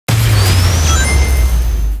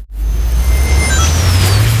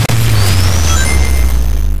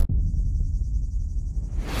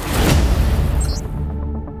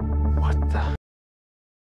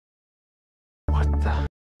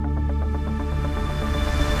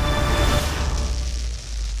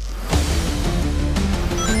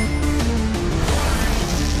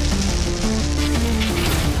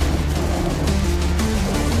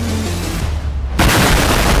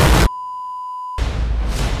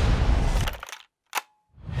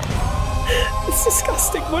It's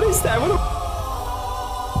disgusting. What is that? What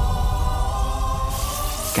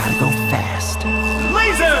Gotta go fast.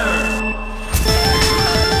 Laser!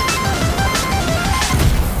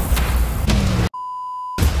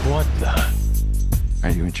 What the?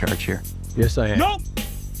 Are you in charge here? Yes, I am. Nope!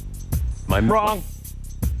 I'm wrong.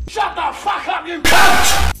 Shut the fuck up, you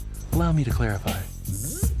cunt! Allow me to clarify.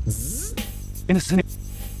 In a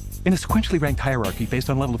sequentially ranked hierarchy based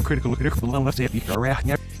on level of critical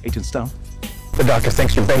Agent Stone. The doctor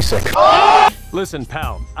thinks you're basic. Listen,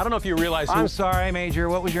 pal, I don't know if you realize who— I'm sorry, Major.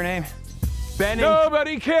 What was your name? Benny.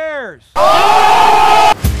 Nobody cares.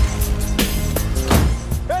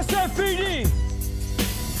 SFPD.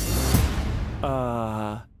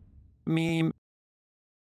 Me.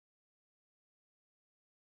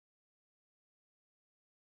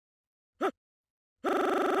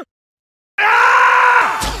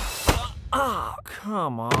 Oh,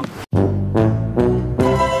 come on.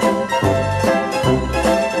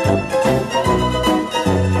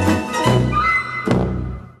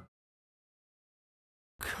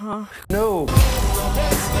 No.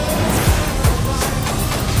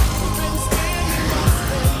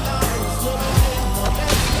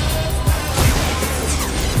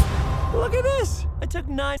 Look at this! I took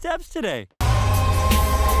 9 steps today.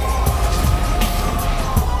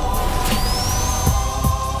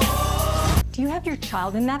 Do you have your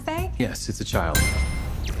child in that bag? Yes, it's a child.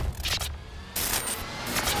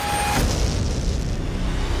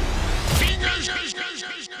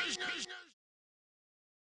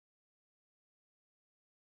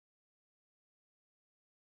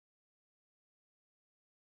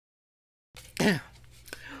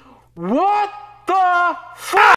 What the fuck?